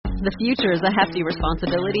The future is a hefty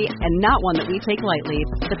responsibility and not one that we take lightly.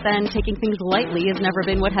 But then, taking things lightly has never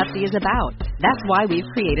been what Hefty is about. That's why we've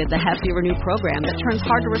created the Hefty Renew program that turns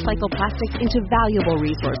hard-to-recycle plastics into valuable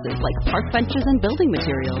resources like park benches and building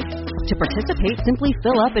materials. To participate, simply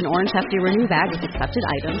fill up an orange Hefty Renew bag with accepted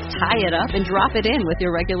items, tie it up, and drop it in with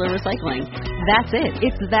your regular recycling. That's it.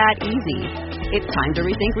 It's that easy. It's time to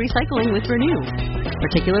rethink recycling with Renew.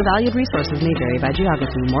 Particular valued resources may vary by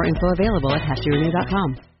geography. More info available at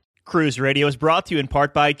heftyrenew.com. Cruise Radio is brought to you in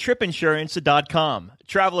part by tripinsurance.com.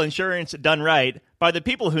 Travel insurance done right by the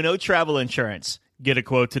people who know travel insurance. Get a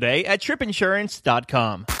quote today at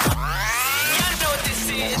tripinsurance.com.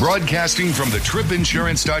 Broadcasting from the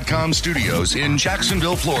tripinsurance.com studios in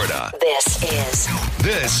Jacksonville, Florida.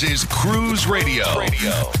 This is Cruise Radio.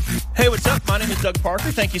 Hey, what's up? My name is Doug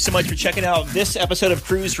Parker. Thank you so much for checking out this episode of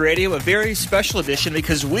Cruise Radio, a very special edition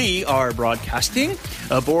because we are broadcasting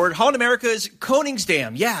aboard Holland America's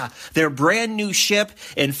Koningsdam. Yeah, their brand new ship.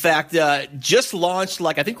 In fact, just launched,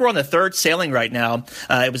 I think we're on the third sailing right now.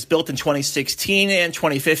 It was built in 2016 and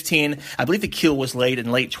 2015. I believe the keel was laid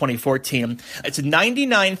in late 2014. It's a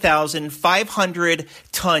 99,500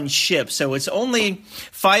 ton ship, so it's only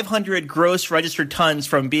 500 gross registered tons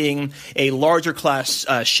from being a larger class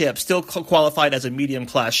ship, still qualified as a medium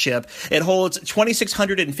class ship. It holds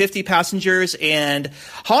 2,650 passengers, and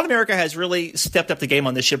Holland America has really stepped up the game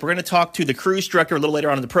on this ship. We're going to talk to the cruise director a little later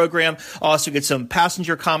on in the program, also get some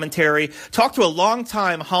passenger commentary, talk to a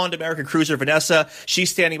longtime Holland America cruiser, Vanessa.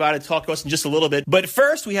 She's standing by to talk to us in just a little bit. But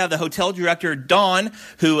first, we have the hotel director, Dawn,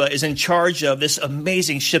 who is in charge of this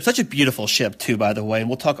amazing ship. Such a beautiful ship, too, by the way, and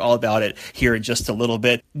we'll talk all about it here in just a little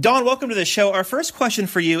bit. Dawn, welcome to the show. Our first question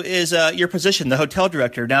for you is your position, the hotel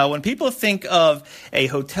director. Now, when people think of a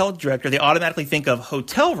hotel director, they automatically think of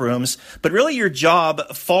hotel rooms, but really your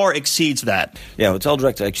job far exceeds that. Yeah, hotel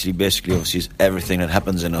director actually basically oversees everything that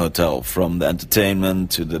happens in a hotel, from the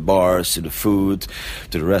entertainment to the bars to the food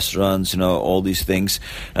to the restaurants, all these things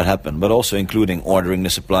that happen, but also including ordering the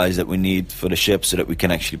supplies that we need for the ship so that we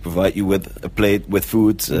can actually provide you with a plate with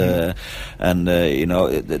food. It's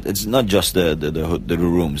not just the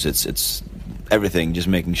rooms, it's everything, just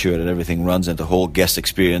making sure that everything runs and the whole guest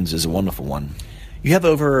experience is a wonderful one. You have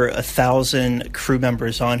over 1,000 crew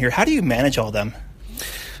members on here. How do you manage all of them?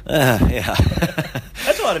 Yeah.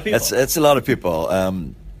 That's a lot of people. It's a lot of people.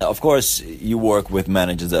 Of course, you work with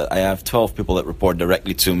managers. I have 12 people that report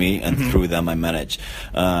directly to me, and through them I manage.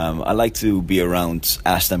 I like to be around,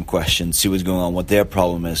 ask them questions, see what's going on, what their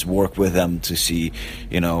problem is, work with them to see,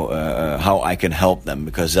 how I can help them,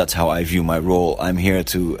 because that's how I view my role. I'm here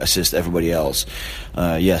to assist everybody else.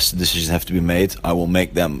 Yes, decisions have to be made. I will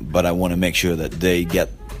make them, but I want to make sure that they get,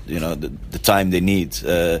 the time they need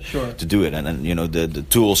to do it, and the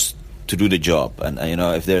tools to do the job. And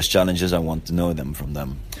if there's challenges, I want to know them from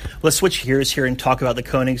them. Let's switch gears here and talk about the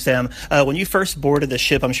Koningsdam. When you first boarded the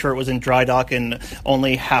ship, I'm sure it was in dry dock and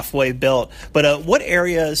only halfway built. But what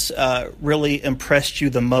areas really impressed you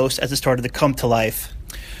the most as it started to come to life?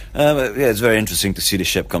 It's very interesting to see the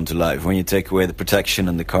ship come to life. When you take away the protection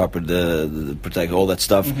and the carpet, the protect, all that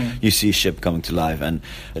stuff, you see a ship coming to life. And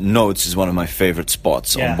Notes is one of my favorite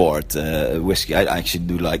spots on board. Whiskey, I actually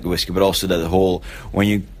do like the whiskey, but also that whole, when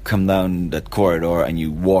you come down that corridor and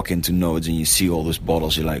you walk into Notes and you see all those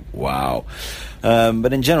bottles, you're like, wow.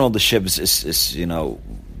 But in general, the ship is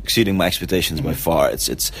exceeding my expectations by far.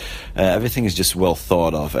 It's everything is just well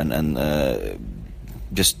thought of and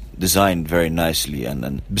just designed very nicely,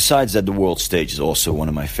 and besides that, the world stage is also one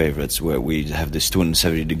of my favorites, where we have this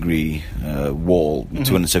 270-degree wall,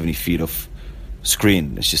 270 feet of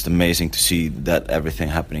screen. It's just amazing to see that everything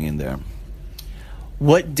happening in there.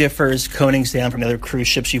 What differs Koningsdam from the other cruise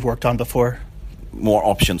ships you've worked on before? More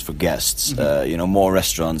options for guests, more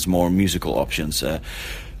restaurants, more musical options.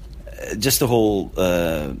 Just the whole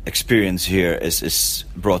experience here is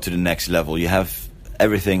brought to the next level. You have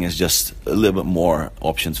everything is just a little bit more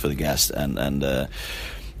options for the guests, and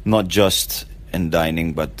not just in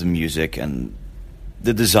dining, but the music and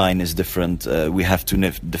the design is different. We have two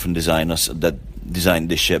different designers that designed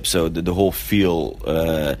this ship, so the whole feel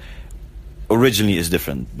originally is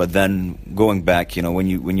different. But then going back, when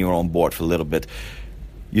you're on board for a little bit,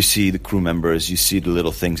 you see the crew members, you see the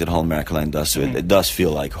little things that Holland America Line does, so it does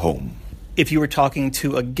feel like home. If you were talking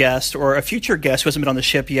to a guest or a future guest who hasn't been on the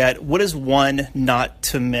ship yet, what is one not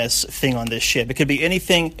to miss thing on this ship? It could be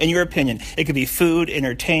anything, in your opinion. It could be food,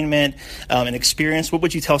 entertainment, an experience. What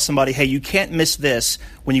would you tell somebody, hey, you can't miss this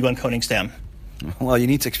when you go on Koningsdam? Well, you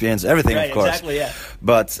need to experience everything, of course. Exactly, yeah.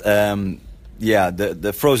 But,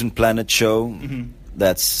 the Frozen Planet show,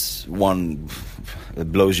 that's one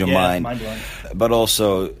that blows your mind. Mind-blowing. But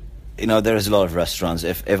also, there's a lot of restaurants.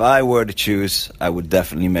 If I were to choose, I would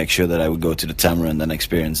definitely make sure that I would go to the Tamarind and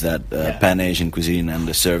experience that Pan-Asian cuisine, and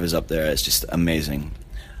the service up there is just amazing.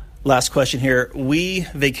 Last question here. We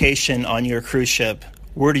vacation on your cruise ship.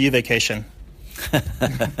 Where do you vacation?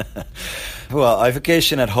 Well, I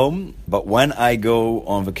vacation at home, but when I go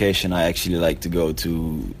on vacation, I actually like to go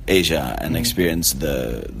to Asia and experience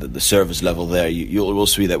the service level there. You will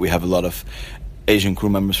see that we have a lot of Asian crew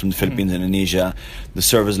members from the Philippines and Indonesia. The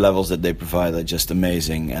service levels that they provide are just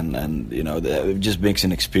amazing, and it just makes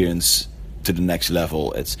an experience to the next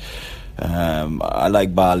level. It's I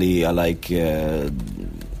like Bali, I like the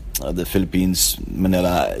Philippines,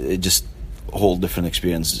 Manila. It just whole different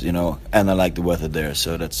experience, and I like the weather there,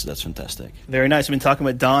 so that's fantastic. Very nice. I've been talking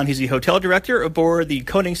with Don. He's the hotel director aboard the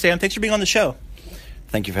Koningsdam. Thanks for being on the show.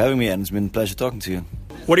 Thank you for having me, and it's been a pleasure talking to you.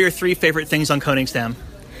 What are your 3 favorite things on Koningsdam?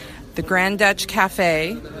 The Grand Dutch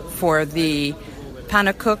Cafe for the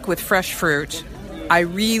pannenkoek with fresh fruit. I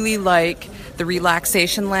really like the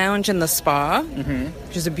relaxation lounge and the spa,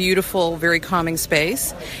 which is a beautiful, very calming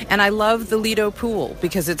space. And I love the Lido pool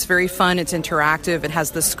because it's very fun, it's interactive, it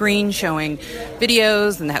has the screen showing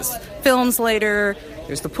videos and it has films later.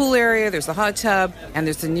 There's the pool area, there's the hot tub, and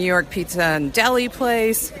there's the New York pizza and deli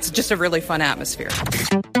place. It's just a really fun atmosphere.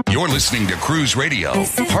 You're listening to Cruise Radio,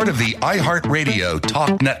 part of the iHeartRadio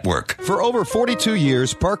Talk Network. For over 42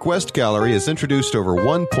 years, Park West Gallery has introduced over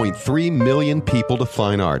 1.3 million people to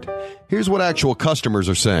fine art. Here's what actual customers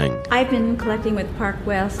are saying. I've been collecting with Park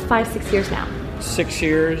West 5-6 years now. 6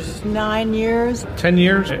 years. 9 years. 10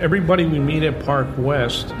 years. Everybody we meet at Park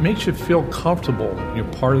West makes you feel comfortable. You're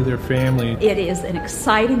part of their family. It is an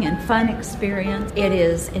exciting and fun experience. It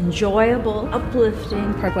is enjoyable,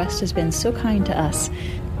 uplifting. Park West has been so kind to us.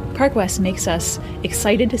 Park West makes us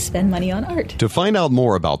excited to spend money on art. To find out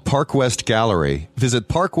more about Park West Gallery, visit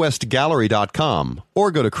parkwestgallery.com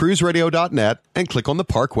or go to cruiseradio.net and click on the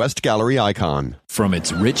Park West Gallery icon. From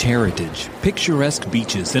its rich heritage, picturesque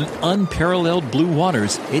beaches, and unparalleled blue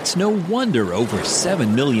waters, it's no wonder over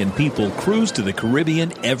 7 million people cruise to the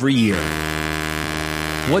Caribbean every year.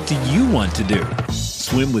 What do you want to do?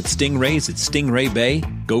 Swim with stingrays at Stingray Bay?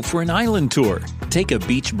 Go for an island tour? Take a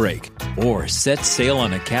beach break? Or set sail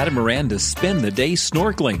on a catamaran to spend the day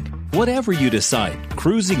snorkeling? Whatever you decide,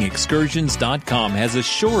 CruisingExcursions.com has a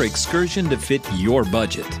shore excursion to fit your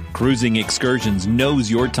budget. Cruising Excursions knows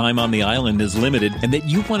your time on the island is limited and that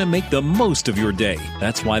you want to make the most of your day.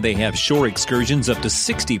 That's why they have shore excursions up to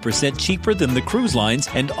 60% cheaper than the cruise lines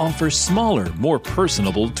and offer smaller, more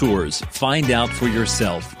personable tours. Find out for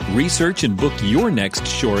yourself. Research and book your next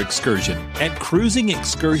shore excursion at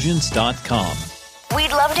CruisingExcursions.com.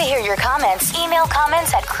 We'd love to hear your comments. Email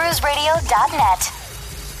comments at cruiseradio.net.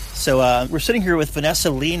 So we're sitting here with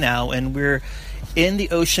Vanessa Lee now, and we're in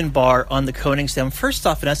the Ocean Bar on the Koningsdam. First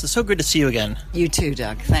off, Vanessa, it's so good to see you again. You too,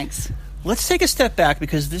 Doug. Thanks. Let's take a step back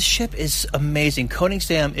because this ship is amazing.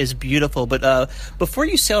 Koningsdam is beautiful. But before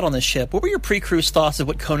you sailed on this ship, what were your pre-cruise thoughts of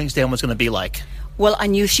what Koningsdam was going to be like? Well, I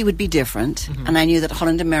knew she would be different, and I knew that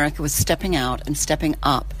Holland America was stepping out and stepping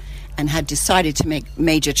up and had decided to make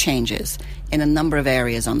major changes in a number of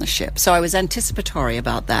areas on the ship. So I was anticipatory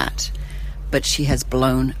about that. But she has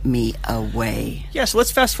blown me away. Yeah, so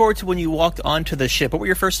let's fast forward to when you walked onto the ship. What were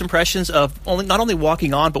your first impressions of not only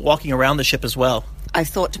walking on, but walking around the ship as well? I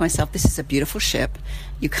thought to myself, this is a beautiful ship.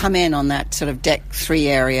 You come in on that sort of deck 3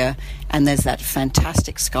 area, and there's that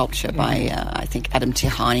fantastic sculpture by, I think Adam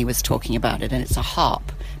Tihani was talking about it, and it's a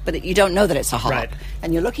harp. But you don't know that it's a harp. Right.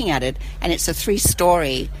 And you're looking at it, and it's a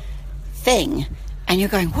 3-story thing, and you're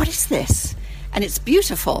going, what is this? And it's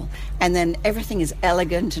beautiful. And then everything is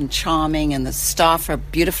elegant and charming, and the staff are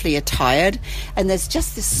beautifully attired. And there's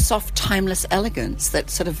just this soft, timeless elegance that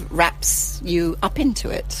sort of wraps you up into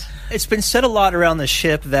it. It's been said a lot around the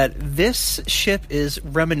ship that this ship is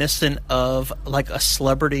reminiscent of like a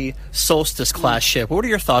celebrity Solstice-class ship. What are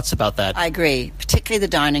your thoughts about that? I agree, particularly the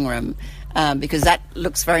dining room, because that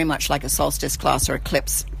looks very much like a Solstice-class or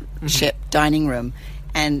Eclipse ship dining room.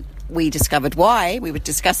 And we discovered why. We were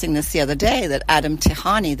discussing this the other day, that Adam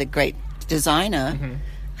Tihani, the great designer,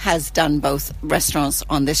 has done both restaurants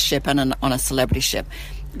on this ship and on a celebrity ship.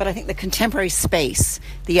 But I think the contemporary space,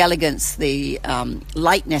 the elegance, the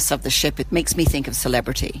lightness of the ship, it makes me think of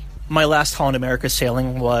celebrity. My last Holland America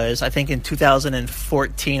sailing was, I think, in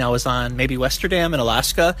 2014. I was on maybe Westerdam in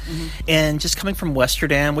Alaska. And just coming from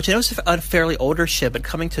Westerdam, which I know is a fairly older ship, but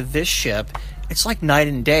coming to this ship, it's like night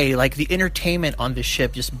and day. Like, the entertainment on this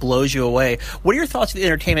ship just blows you away. What are your thoughts of the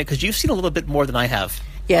entertainment? Because you've seen a little bit more than I have.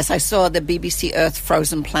 Yes, I saw the BBC Earth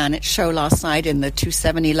Frozen Planet show last night in the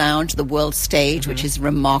 270 Lounge, the world stage, which is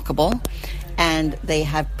remarkable. and they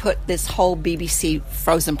have put this whole BBC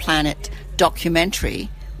Frozen Planet documentary,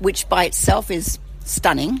 which by itself is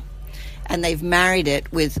stunning, and they've married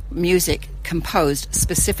it with music composed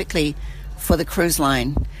specifically for the cruise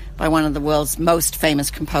line by one of the world's most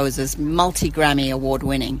famous composers, multi-Grammy award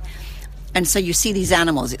winning. And so you see these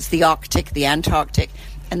animals. It's the Arctic, the Antarctic,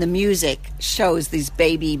 and the music shows these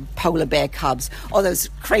baby polar bear cubs, or those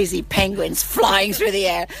crazy penguins flying through the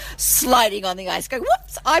air, sliding on the ice, going,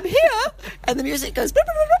 whoops, I'm here. And the music goes, blah,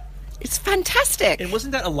 blah, blah, blah. It's fantastic. And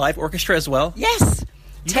wasn't that a live orchestra as well? Yes.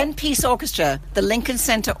 10-piece orchestra. The Lincoln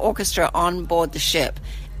Center Orchestra on board the ship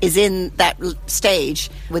is in that stage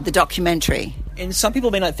with the documentary. And some people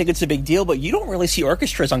may not think it's a big deal, but you don't really see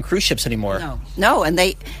orchestras on cruise ships anymore. No, and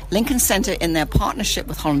Lincoln Center, in their partnership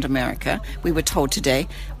with Holland America, we were told today,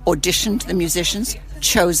 auditioned the musicians,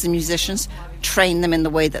 chose the musicians, trained them in the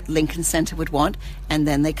way that Lincoln Center would want, and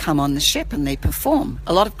then they come on the ship and they perform.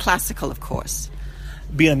 A lot of classical, of course.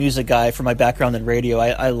 Being a music guy, from my background in radio,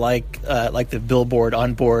 I like the Billboard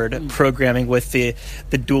onboard programming with the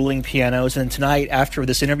dueling pianos. And tonight, after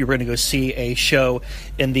this interview, we're going to go see a show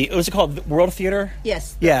in the, what was it called, World Theater?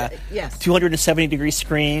 Yes. Yeah. Yes. 270-degree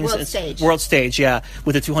screens. World Stage, yeah.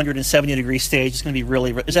 With a 270-degree stage. It's going to be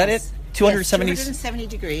really, is that it? 270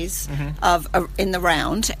 degrees of in the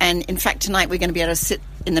round. And in fact, tonight we're going to be able to sit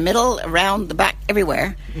in the middle, around the back,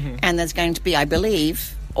 everywhere. And there's going to be, I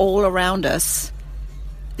believe, all around us,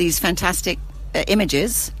 these fantastic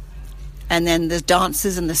images, and then the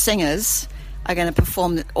dancers and the singers are going to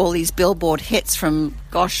perform all these Billboard hits from,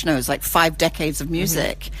 gosh knows, like 5 decades of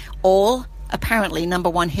music, all apparently number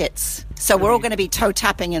 1 hits. So we're all going to be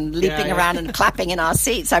toe-tapping and leaping around and clapping in our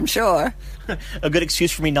seats, I'm sure. A good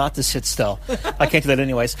excuse for me not to sit still. I can't do that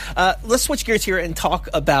anyways. Let's switch gears here and talk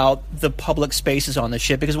about the public spaces on the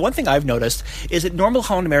ship, because one thing I've noticed is that normal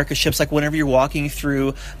Holland America ships, like whenever you're walking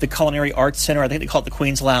through the Culinary Arts Center, I think they call it the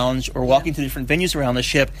Queen's Lounge, or walking to different venues around the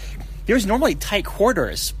ship, there's normally tight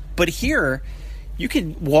quarters. But here, you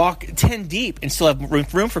can walk 10 deep and still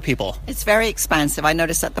have room for people. It's very expansive. I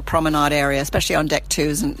noticed at the promenade area, especially on deck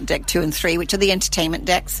 2 and 3, which are the entertainment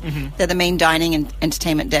decks. They're the main dining and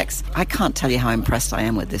entertainment decks. I can't tell you how impressed I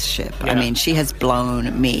am with this ship. I mean, she has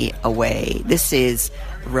blown me away. This is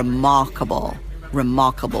remarkable,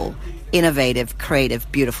 innovative,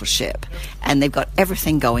 creative, beautiful ship. And they've got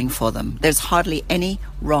everything going for them. There's hardly any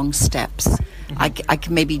wrong steps. I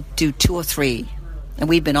can maybe do 2 or 3. And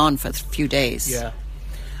we've been on for a few days. Yeah.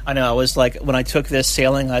 I know. I was like, when I took this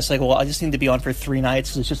sailing, I was like, well, I just need to be on for 3 nights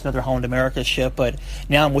because it's just another Holland America ship. But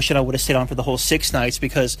now I'm wishing I would have stayed on for the whole 6 nights,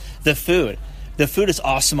 because the food is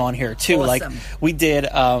awesome on here, too. Awesome. Like, we did,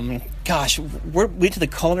 we went to the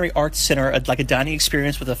Culinary Arts Center, like a dining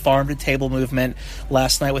experience with a farm-to-table movement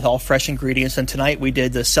last night with all fresh ingredients. And tonight we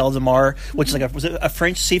did the Celle de Mar, which is like was it a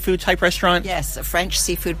French seafood-type restaurant? Yes, a French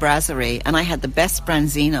seafood brasserie. And I had the best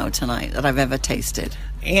branzino tonight that I've ever tasted.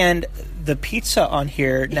 And the pizza on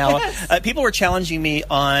here. Now, people were challenging me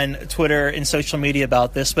on Twitter and social media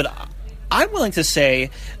about this, but I'm willing to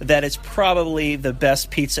say that it's probably the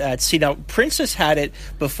best pizza at sea. Now, Princess had it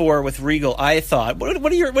before with Regal, I thought.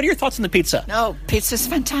 What are your thoughts on the pizza? No, pizza's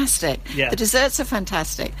fantastic. Yeah. The desserts are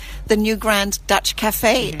fantastic. The new Grand Dutch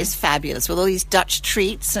Cafe is fabulous, with all these Dutch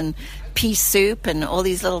treats and pea soup and all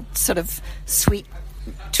these little sort of sweet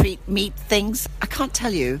treat meat things. I can't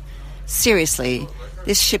tell you, seriously,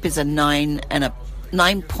 this ship is a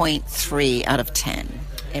 9.3 out of 10,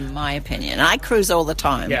 in my opinion. I cruise all the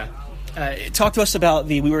time. Yeah. Talk to us about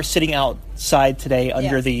we were sitting outside today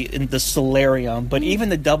under in the solarium, but even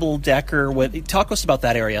the double-decker, talk to us about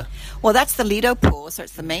that area. Well, that's the Lido pool, so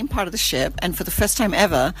it's the main part of the ship, and for the first time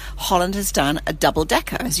ever, Holland has done a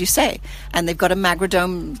double-decker, as you say, and they've got a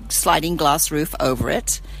Magradome sliding glass roof over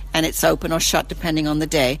it, and it's open or shut depending on the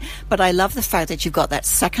day, but I love the fact that you've got that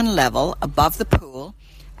second level above the pool,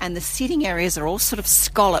 and the seating areas are all sort of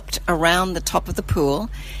scalloped around the top of the pool.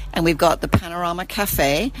 And we've got the Panorama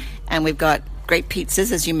Cafe, and we've got great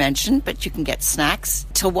pizzas, as you mentioned, but you can get snacks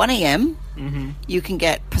till 1 a.m. You can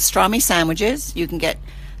get pastrami sandwiches. You can get,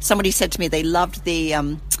 somebody said to me they loved the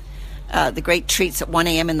great treats at 1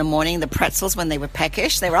 a.m. in the morning, the pretzels when they were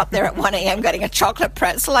peckish. They were up there at 1 a.m. getting a chocolate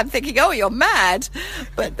pretzel. I'm thinking, oh, you're mad.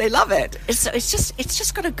 But they love it. It's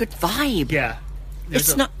just got a good vibe. Yeah.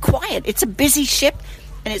 It's not quiet. It's a busy ship.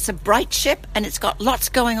 And it's a bright ship, and it's got lots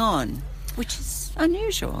going on, which is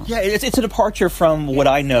unusual. Yeah, it's a departure from what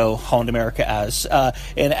I know Holland America as.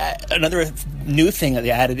 And another new thing that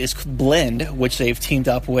they added is Blend, which they've teamed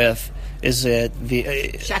up with Is it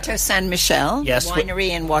the Chateau San Michel, winery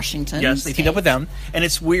in Washington? Yes, they teamed up with them, and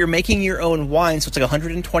it's where you're making your own wine, so it's like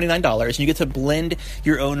 $129, and you get to blend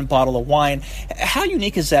your own bottle of wine. How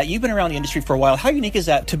unique is that? You've been around the industry for a while. How unique is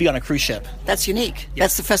that to be on a cruise ship? That's unique. Yes.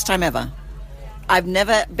 That's the first time ever. I've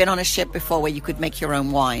never been on a ship before where you could make your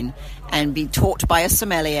own wine and be taught by a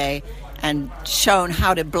sommelier and shown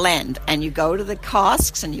how to blend. And you go to the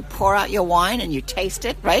casks and you pour out your wine and you taste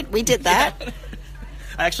it, right? We did that. Yeah.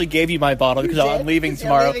 I actually gave you my bottle because I'm leaving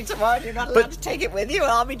tomorrow. You're leaving tomorrow. You're not allowed to take it with you.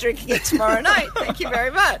 I'll be drinking it tomorrow night. Thank you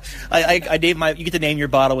very much. I named you get to name your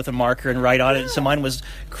bottle with a marker and write on it. So mine was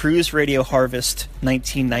Cruise Radio Harvest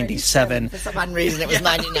 1997. For some unknown reason, it was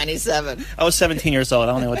 1997. I was 17 years old.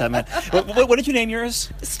 I don't know what that meant. What did you name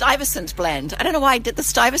yours? Stuyvesant blend. I don't know why I did the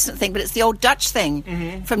Stuyvesant thing, but it's the old Dutch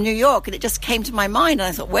thing from New York, and it just came to my mind, and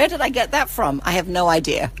I thought, where did I get that from? I have no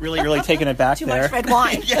idea. Really taking it back Too there. much red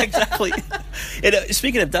wine. Yeah, exactly. And,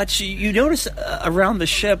 speaking of Dutch, you notice around the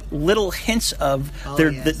ship little hints of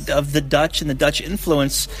the Dutch and the Dutch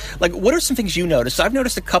influence. Like, what are some things you noticed? I've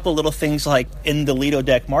noticed a couple little things, like in the Lido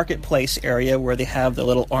Deck Marketplace area where they have the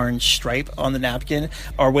little orange stripe on the napkin.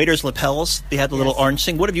 Our waiters' lapels, they have the little orange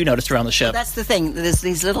thing. What have you noticed around the ship? Well, that's the thing. There's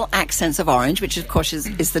these little accents of orange, which of course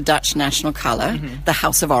is the Dutch national colour, the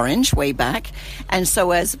House of Orange, way back. And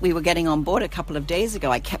so as we were getting on board a couple of days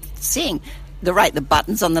ago, I kept seeing the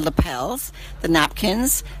buttons on the lapels, the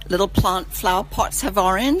napkins, little plant flower pots have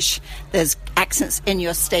orange. There's accents in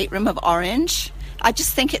your stateroom of orange. I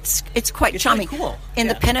just think it's quite charming. Really cool. In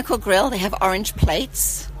the Pinnacle Grill, they have orange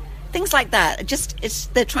plates, things like that.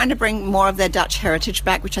 They're trying to bring more of their Dutch heritage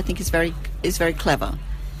back, which I think is very clever,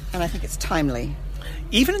 and I think it's timely.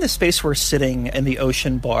 Even in the space we're sitting in the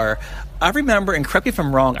Ocean Bar, I remember, and correct me if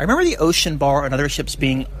I'm wrong, I remember the Ocean Bar on other ships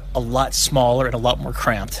being a lot smaller and a lot more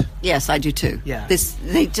cramped. Yes, I do too. Yeah.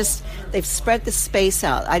 They've spread the space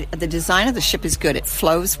out. The design of the ship is good. It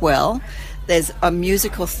flows well. There's a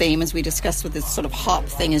musical theme, as we discussed, with this sort of hop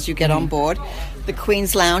thing as you get on board. The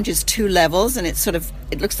Queen's Lounge is 2 levels, and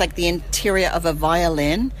it looks like the interior of a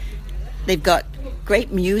violin. They've got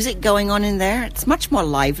great music going on in there. It's much more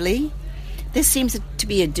lively. There seems to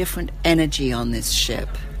be a different energy on this ship,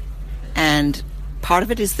 and part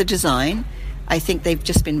of it is the design. I think they've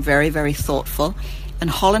just been very, very thoughtful, and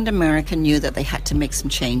Holland America knew that they had to make some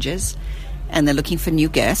changes, and they're looking for new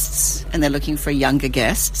guests, and they're looking for younger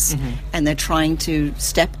guests, and they're trying to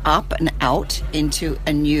step up and out into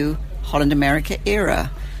a new Holland America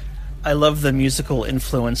era. I love the musical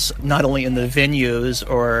influence, not only in the venues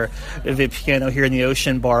or the piano here in the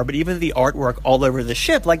Ocean Bar, but even the artwork all over the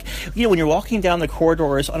ship. Like, when you're walking down the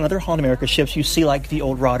corridors on other Holland America ships, you see, like, the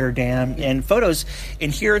old Rotterdam and photos.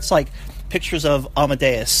 And here it's, like, pictures of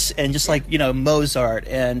Amadeus and just, like, Mozart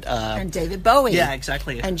and David Bowie. Yeah,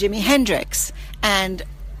 exactly. And Jimi Hendrix. And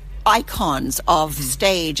icons of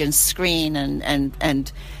stage and screen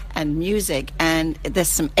and music. And there's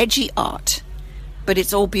some edgy art. But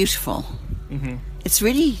it's all beautiful. It's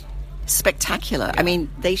really spectacular. Yeah. I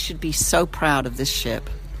mean, they should be so proud of this ship.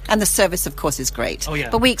 And the service, of course, is great. Oh,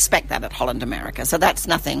 yeah. But we expect that at Holland America. So that's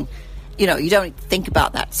nothing, you don't think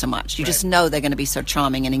about that so much. You just know they're going to be so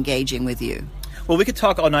charming and engaging with you. Well, we could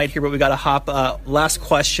talk all night here, but we got to hop. Last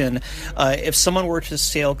question. If someone were to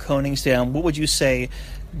sail Koningsdam, what would you say?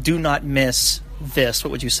 Do not miss this.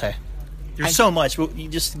 What would you say? There's so much. You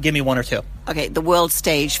just give me one or two. Okay, the world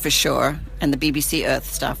stage for sure, and the BBC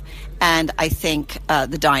Earth stuff. And I think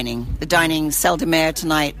the dining, Celle de Mer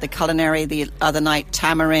tonight, the Culinary the other night,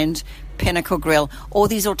 Tamarind, Pinnacle Grill, all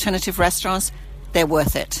these alternative restaurants, they're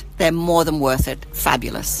worth it. They're more than worth it.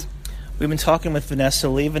 Fabulous. We've been talking with Vanessa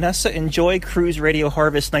Lee. Vanessa, enjoy Cruise Radio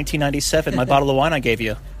Harvest 1997, my bottle of wine I gave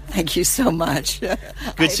you. Thank you so much.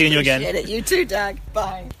 Good seeing you again. I appreciate it. You too, Doug.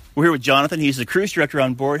 Bye. We're here with Jonathan. He's the cruise director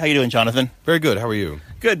on board. How you doing, Jonathan? Very good. How are you?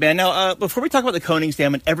 Good, man. Now, before we talk about the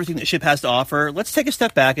Koningsdam and everything the ship has to offer, let's take a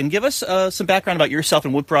step back and give us some background about yourself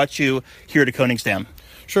and what brought you here to Koningsdam.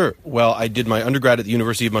 Sure. Well, I did my undergrad at the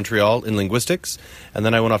University of Montreal in linguistics, and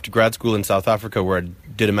then I went off to grad school in South Africa where I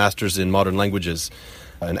did a master's in modern languages.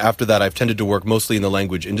 And after that, I've tended to work mostly in the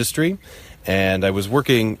language industry. And I was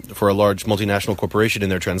working for a large multinational corporation in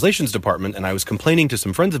their translations department, and I was complaining to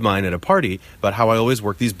some friends of mine at a party about how I always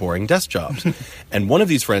work these boring desk jobs. And one of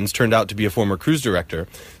these friends turned out to be a former cruise director.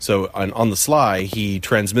 So on the sly, he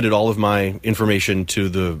transmitted all of my information to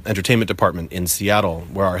the entertainment department in Seattle,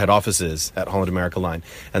 where our head office is at Holland America Line.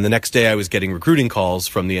 And the next day, I was getting recruiting calls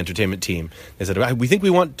from the entertainment team. They said, "We think we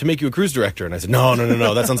want to make you a cruise director." And I said, No,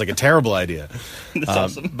 that sounds like a terrible idea. That's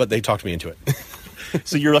awesome. But they talked me into it.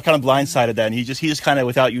 So you're kind of blindsided then. He just kind of,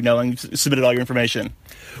 without you knowing, submitted all your information.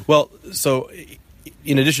 Well, so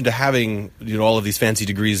in addition to having all of these fancy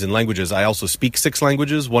degrees in languages, I also speak 6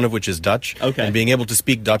 languages, one of which is Dutch. Okay. And being able to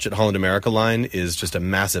speak Dutch at Holland America Line is just a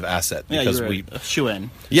massive asset. Because you're a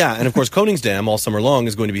shoo-in. Yeah, and of course Koningsdam all summer long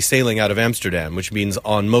is going to be sailing out of Amsterdam, which means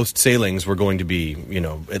on most sailings we're going to be,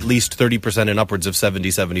 at least 30% and upwards of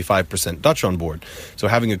 70-75% Dutch on board. So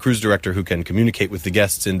having a cruise director who can communicate with the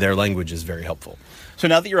guests in their language is very helpful. So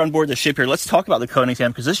now that you're on board the ship here, let's talk about the Koningsdam,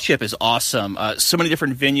 because this ship is awesome. So many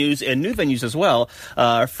different venues and new venues as well.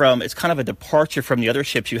 It's kind of a departure from the other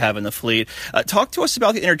ships you have in the fleet. Talk to us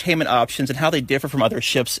about the entertainment options and how they differ from other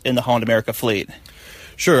ships in the Holland America fleet.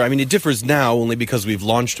 Sure. I mean, it differs now only because we've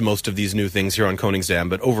launched most of these new things here on Koningsdam,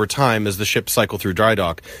 but over time, as the ships cycle through dry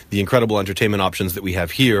dock, the incredible entertainment options that we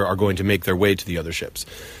have here are going to make their way to the other ships.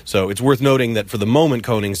 So it's worth noting that for the moment,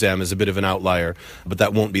 Koningsdam is a bit of an outlier, but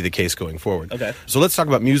that won't be the case going forward. Okay. So let's talk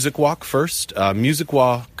about Music Walk first. Music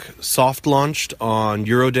Walk soft launched on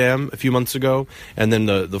Eurodam a few months ago, and then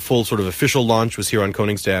the full sort of official launch was here on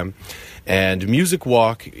Koningsdam. And Music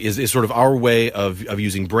Walk is sort of our way of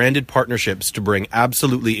using branded partnerships to bring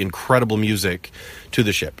absolutely incredible music to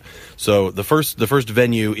the ship. So the first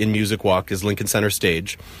venue in Music Walk is Lincoln Center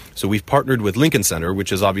Stage. So we've partnered with Lincoln Center,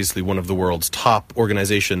 which is obviously one of the world's top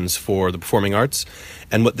organizations for the performing arts.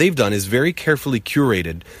 And what they've done is very carefully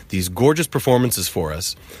curated these gorgeous performances for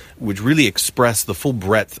us, which really express the full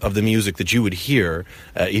breadth of the music that you would hear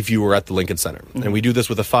if you were at the Lincoln Center. Mm-hmm. And we do this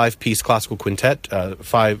with a 5-piece classical quintet,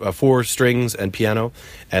 4 strings and piano,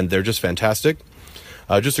 and they're just fantastic.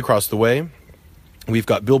 Just across the way, we've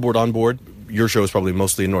got Billboard on board. Your show is probably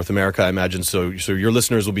mostly in North America, I imagine, so your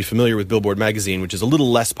listeners will be familiar with Billboard magazine, which is a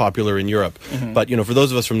little less popular in Europe. Mm-hmm. But, for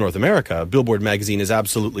those of us from North America, Billboard magazine is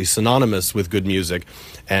absolutely synonymous with good music.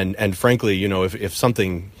 And frankly, if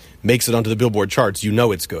something makes it onto the Billboard charts,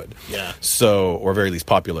 it's good. Yeah. So, or very least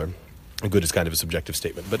popular. Good is kind of a subjective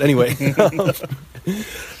statement. But anyway,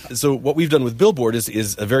 so what we've done with Billboard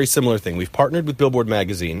is a very similar thing. We've partnered with Billboard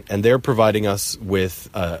magazine, and they're providing us with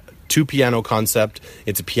 2-piano concept.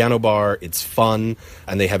 It's a piano bar. It's fun,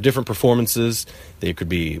 and they have different performances. They could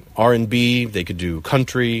be R&B. They could do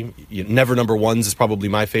country. Never Number Ones is probably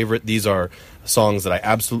my favorite. These are songs that I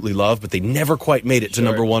absolutely love, but they never quite made it to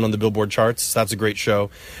number 1 on the Billboard charts. So that's a great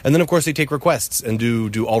show. And then, of course, they take requests and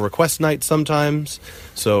do all request nights sometimes.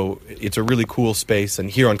 So it's a really cool space.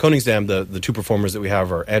 And here on Koningsdam, the 2 performers that we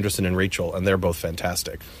have are Anderson and Rachel, and they're both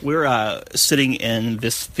fantastic. We're sitting in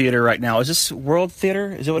this theater right now. Is this World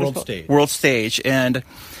Theater? Is it what World it's called? Stage. World Stage. And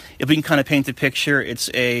if we can kind of paint the picture,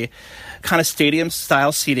 it's a kind of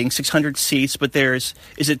stadium-style seating, 600 seats, but is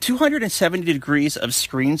it 270 degrees of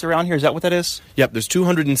screens around here? Is that what that is? Yep, there's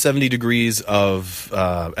 270 degrees of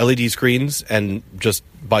LED screens, and just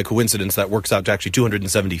by coincidence, that works out to actually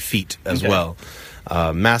 270 feet as well.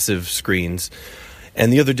 Massive screens.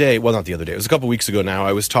 And it was a couple weeks ago now,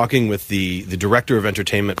 I was talking with the director of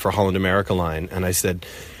entertainment for Holland America Line, and I said,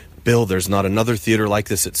 Bill, there's not another theater like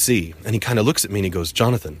this at sea. And he kind of looks at me and he goes,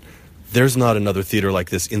 Jonathan, there's not another theater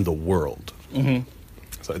like this in the world. Mm-hmm.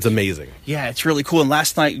 So it's amazing. Yeah, it's really cool. And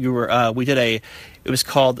last night it was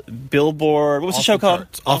called Billboard. What was the show called?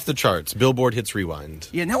 Off the Charts. Billboard Hits Rewind.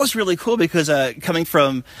 Yeah, and that was really cool because coming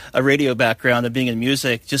from a radio background and being in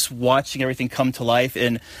music, just watching everything come to life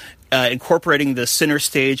and incorporating the center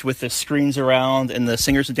stage with the screens around and the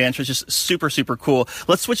singers and dancers, just super, super cool.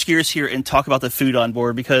 Let's switch gears here and talk about the food on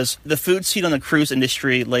board, because the food scene on the cruise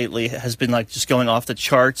industry lately has been just going off the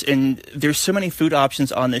charts, and there's so many food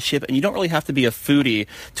options on this ship, and you don't really have to be a foodie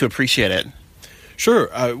to appreciate it. Sure.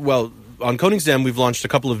 On Koningsdam, we've launched a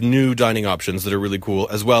couple of new dining options that are really cool,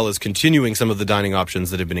 as well as continuing some of the dining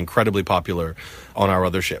options that have been incredibly popular on our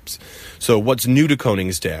other ships. So what's new to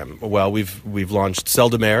Koningsdam? Well, we've launched Celle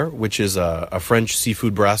de Mer, which is a French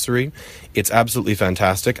seafood brasserie. It's absolutely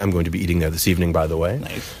fantastic. I'm going to be eating there this evening, by the way.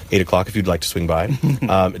 Nice. 8 o'clock if you'd like to swing by.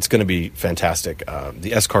 It's going to be fantastic.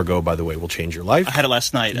 The escargot, by the way, will change your life. I had it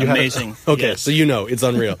last night. Amazing. Okay, yes. So it's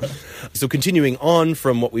unreal. So continuing on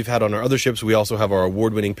from what we've had on our other ships, we also have our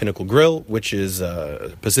award-winning Pinnacle Grill, which is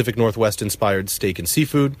Pacific Northwest-inspired steak and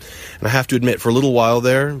seafood. And I have to admit, for a little while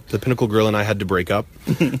there, the Pinnacle Grill and I had to break up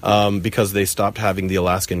because they stopped having the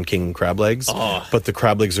Alaskan king crab legs. Oh. But the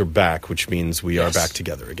crab legs are back, which means we are back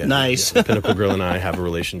together again. Nice. Yeah, Pinnacle Grill and I have a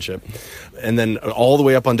relationship. And then all the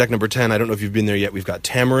way up on deck number 10, I don't know if you've been there yet, we've got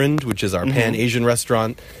Tamarind, which is our Pan-Asian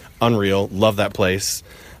restaurant. Unreal. Love that place.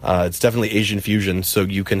 It's definitely Asian fusion, so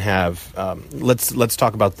you can have... let's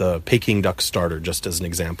talk about the Peking duck starter, just as an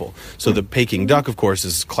example. So the Peking duck, of course,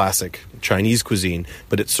 is classic Chinese cuisine,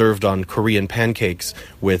 but it's served on Korean pancakes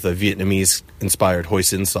with a Vietnamese-inspired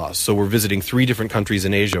hoisin sauce. So we're visiting 3 different countries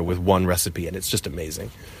in Asia with one recipe, and it's just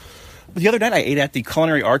amazing. The other night I ate at the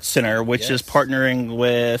Culinary Arts Center, which is partnering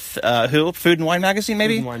with who? Food and Wine Magazine,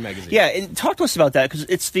 maybe? Food and Wine Magazine. Yeah, and talk to us about that, because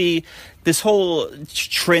it's this whole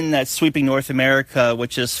trend that's sweeping North America,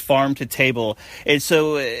 which is farm to table. And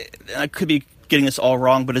so I could be getting this all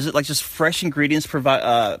wrong, but is it like just fresh ingredients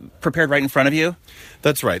prepared right in front of you?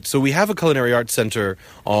 That's right. So we have a Culinary Arts Center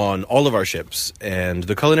on all of our ships, and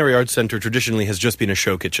the Culinary Arts Center traditionally has just been a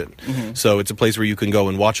show kitchen. Mm-hmm. So it's a place where you can go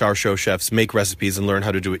and watch our show chefs make recipes and learn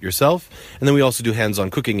how to do it yourself, and then we also do hands-on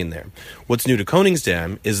cooking in there. What's new to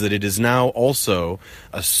Koningsdam is that it is now also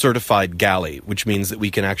a certified galley, which means that we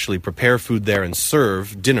can actually prepare food there and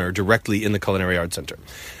serve dinner directly in the Culinary Arts Center.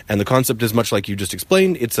 And the concept is much like you just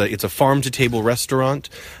explained. It's a farm-to-table restaurant.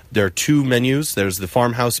 There are two menus. There's the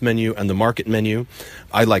farmhouse menu and the market menu.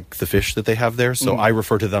 I like the fish that they have there, so I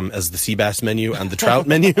refer to them as the sea bass menu and the trout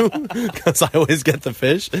menu, because I always get the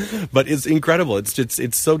fish. But it's incredible.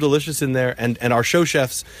 It's so delicious in there. And our show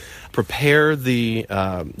chefs prepare the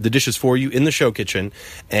dishes for you in the show kitchen,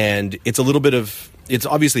 and it's a little bit of... It's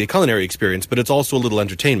obviously a culinary experience, but it's also a little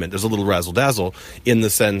entertainment. There's a little razzle-dazzle in the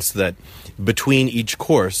sense that between each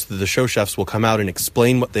course, the show chefs will come out and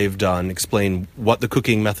explain what they've done, explain what the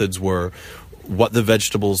cooking methods were, what the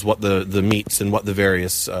vegetables, what the meats, and what the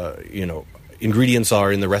various ingredients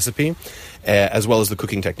are in the recipe, as well as the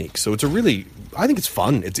cooking techniques. So it's I think it's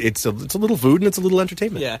fun. It's a little food and it's a little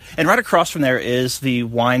entertainment. Yeah, and right across from there is the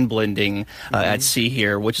wine blending at sea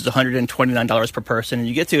here, which is $129 per person. And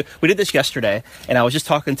we did this yesterday, and I was just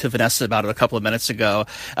talking to Vanessa about it a couple of minutes ago,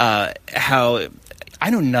 how I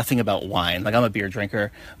know nothing about wine. Like, I'm a beer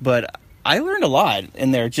drinker, but I learned a lot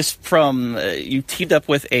in there just from you teamed up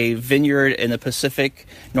with a vineyard in the Pacific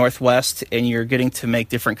Northwest, and you're getting to make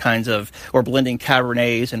different kinds of, or blending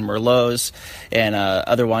Cabernets and Merlots and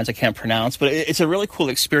other wines I can't pronounce. But it's a really cool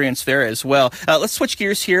experience there as well. Let's switch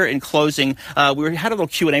gears here in closing. We had a little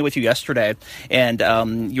Q&A with you yesterday,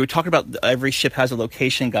 and you were talking about every ship has a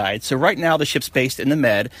location guide. So right now the ship's based in the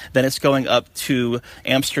Med, then it's going up to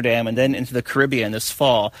Amsterdam, and then into the Caribbean this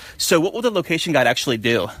fall. So what will the location guide actually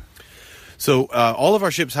do? So all of our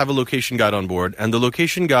ships have a location guide on board, and the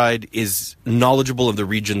location guide is knowledgeable of the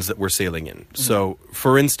regions that we're sailing in. Mm-hmm. So,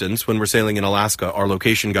 for instance, when we're sailing in Alaska, our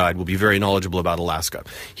location guide will be very knowledgeable about Alaska.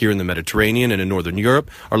 Here in the Mediterranean and in Northern Europe,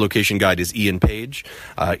 our location guide is Ian Page.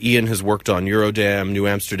 Ian has worked on Eurodam, New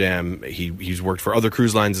Amsterdam. He's worked for other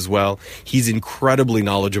cruise lines as well. He's incredibly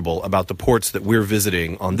knowledgeable about the ports that we're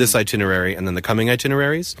visiting on this itinerary and then the coming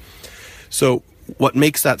itineraries. So what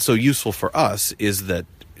makes that so useful for us is that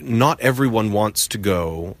not everyone wants to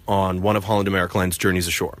go on one of Holland America Line's journeys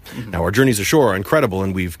ashore. Mm-hmm. Now, our journeys ashore are incredible,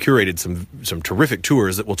 and we've curated some terrific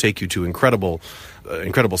tours that will take you to incredible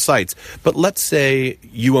sites. But let's say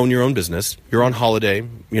you own your own business, you're on holiday,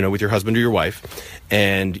 with your husband or your wife,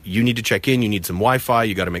 and you need to check in, you need some Wi-Fi,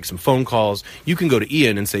 you got to make some phone calls. You can go to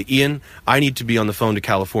Ian and say, Ian, I need to be on the phone to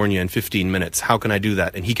California in 15 minutes. How can I do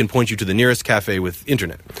that? And he can point you to the nearest cafe with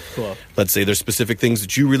internet. Cool. Let's say there's specific things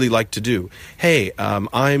that you really like to do. Hey,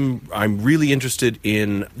 I'm really interested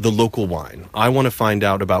in the local wine. I want to find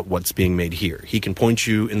out about what's being made here. He can point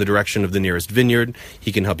you in the direction of the nearest vineyard.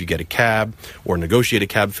 He can help you get a cab or negotiate a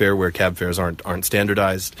cab fare where cab fares aren't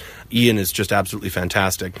standardized. Ian is just absolutely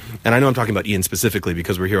fantastic. And I know I'm talking about Ian specifically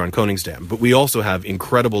because we're here on Koningsdam, but we also have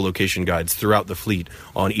incredible location guides throughout the fleet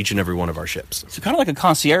on each and every one of our ships. So kind of like a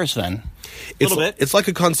concierge then. A little bit. It's like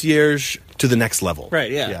a concierge to the next level.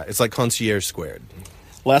 Right, yeah. Yeah, it's like concierge squared.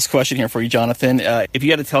 Last question here for you, Jonathan. If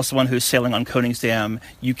you had to tell someone who's sailing on Koningsdam,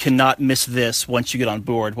 you cannot miss this once you get on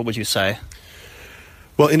board, what would you say?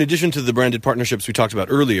 Well, in addition to the branded partnerships we talked about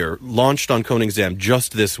earlier, launched on Koningsdam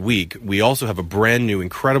just this week, we also have a brand new,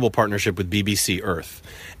 incredible partnership with BBC Earth.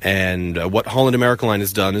 And what Holland America Line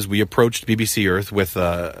has done is we approached BBC Earth with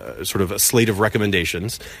sort of a slate of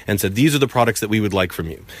recommendations and said, these are the products that we would like from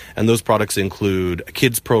you. And those products include a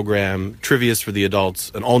kids program, trivias for the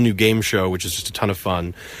adults, an all-new game show, which is just a ton of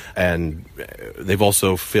fun. And they've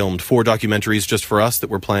also filmed 4 documentaries just for us that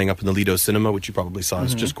we're playing up in the Lido Cinema, which you probably saw. Mm-hmm.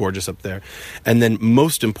 It's just gorgeous up there. And then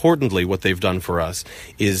most importantly, what they've done for us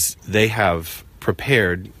is they have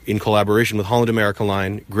prepared, in collaboration with Holland America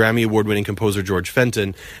Line, Grammy Award-winning composer George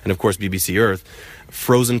Fenton, and of course BBC Earth,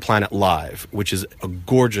 Frozen Planet Live, which is a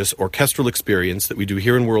gorgeous orchestral experience that we do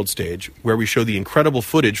here in World Stage, where we show the incredible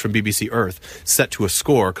footage from BBC Earth set to a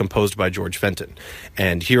score composed by George Fenton.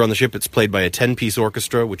 And here on the ship, it's played by a 10-piece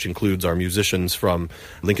orchestra, which includes our musicians from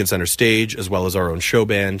Lincoln Center Stage, as well as our own show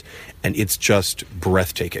band, and it's just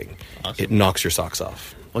breathtaking. Awesome. It knocks your socks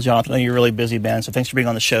off. Well, Jonathan, I know you're a really busy, man, so thanks for being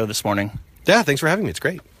on the show this morning. Yeah, thanks for having me. It's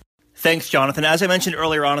great. Thanks, Jonathan. As I mentioned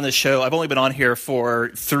earlier on in the show, I've only been on here for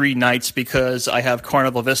 3 nights because I have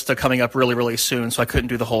Carnival Vista coming up really, really soon, so I couldn't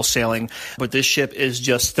do the whole sailing. But this ship is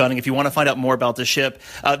just stunning. If you want to find out more about the ship,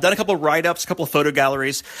 I've done a couple of write-ups, a couple of photo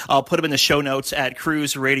galleries. I'll put them in the show notes at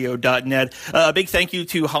cruiseradio.net. A big thank you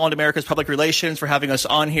to Holland America's Public Relations for having us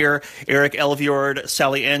on here. Eric Elviord,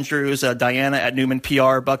 Sally Andrews, Diana at Newman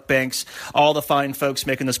PR, Buck Banks, all the fine folks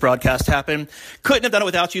making this broadcast happen. Couldn't have done it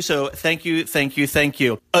without you, so thank you, thank you, thank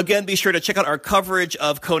you. Again, be sure to check out our coverage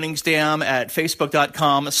of Koningsdam at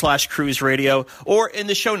facebook.com/cruiseradio or in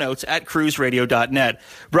the show notes at cruiseradio.net.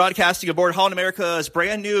 Broadcasting aboard Holland America's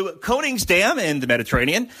brand new Koningsdam in the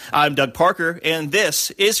Mediterranean, I'm Doug Parker, and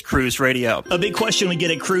this is Cruise Radio. A big question we get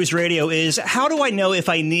at Cruise Radio is, how do I know if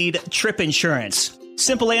I need trip insurance?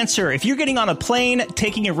 Simple answer. If you're getting on a plane,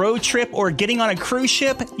 taking a road trip, or getting on a cruise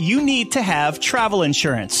ship, you need to have travel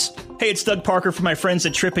insurance. Hey, it's Doug Parker from my friends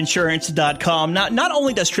at tripinsurance.com. Not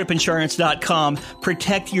only does tripinsurance.com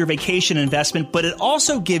protect your vacation investment, but it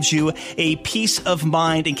also gives you a peace of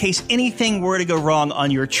mind in case anything were to go wrong on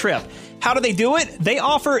your trip. How do they do it? They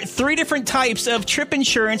offer 3 different types of trip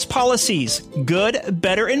insurance policies. Good,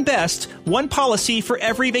 better, and best. One policy for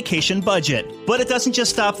every vacation budget. But it doesn't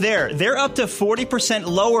just stop there. They're up to 40%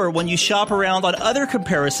 lower when you shop around on other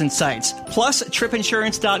comparison sites. Plus,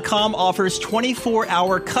 tripinsurance.com offers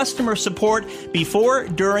 24-hour customer support before,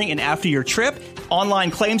 during, and after your trip,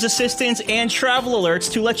 online claims assistance, and travel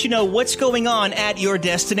alerts to let you know what's going on at your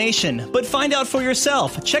destination. But find out for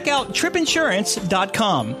yourself. Check out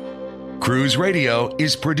tripinsurance.com. Cruise Radio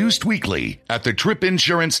is produced weekly at the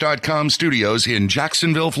tripinsurance.com studios in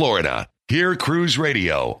Jacksonville, Florida. Hear Cruise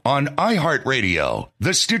Radio on iHeartRadio,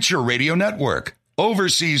 the Stitcher Radio Network,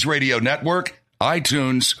 Overseas Radio Network,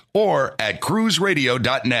 iTunes, or at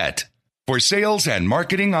cruiseradio.net. For sales and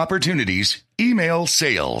marketing opportunities, email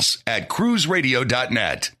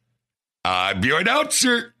sales@cruiseradio.net. I'm your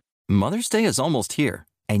announcer. Mother's Day is almost here,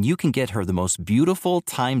 and you can get her the most beautiful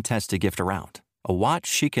time-tested gift around. A watch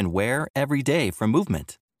she can wear every day from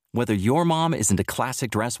Movement. Whether your mom is into classic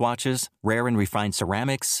dress watches, rare and refined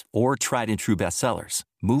ceramics, or tried and true bestsellers,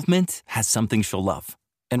 Movement has something she'll love.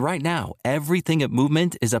 And right now, everything at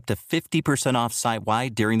Movement is up to 50% off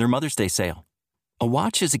site-wide during their Mother's Day sale. A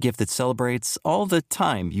watch is a gift that celebrates all the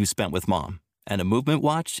time you spent with mom. And a Movement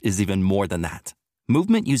watch is even more than that.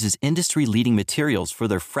 Movement uses industry-leading materials for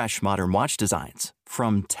their fresh modern watch designs,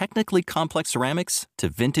 from technically complex ceramics to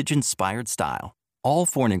vintage-inspired style, all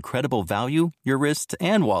for an incredible value your wrist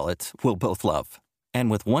and wallet will both love. And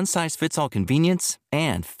with one-size-fits-all convenience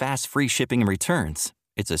and fast free shipping and returns,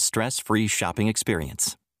 it's a stress-free shopping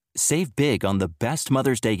experience. Save big on the best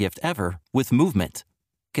Mother's Day gift ever with Movement.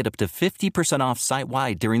 Get up to 50% off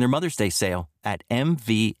site-wide during their Mother's Day sale at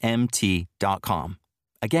mvmt.com.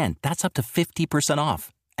 Again, that's up to 50%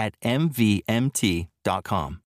 off at mvmt.com.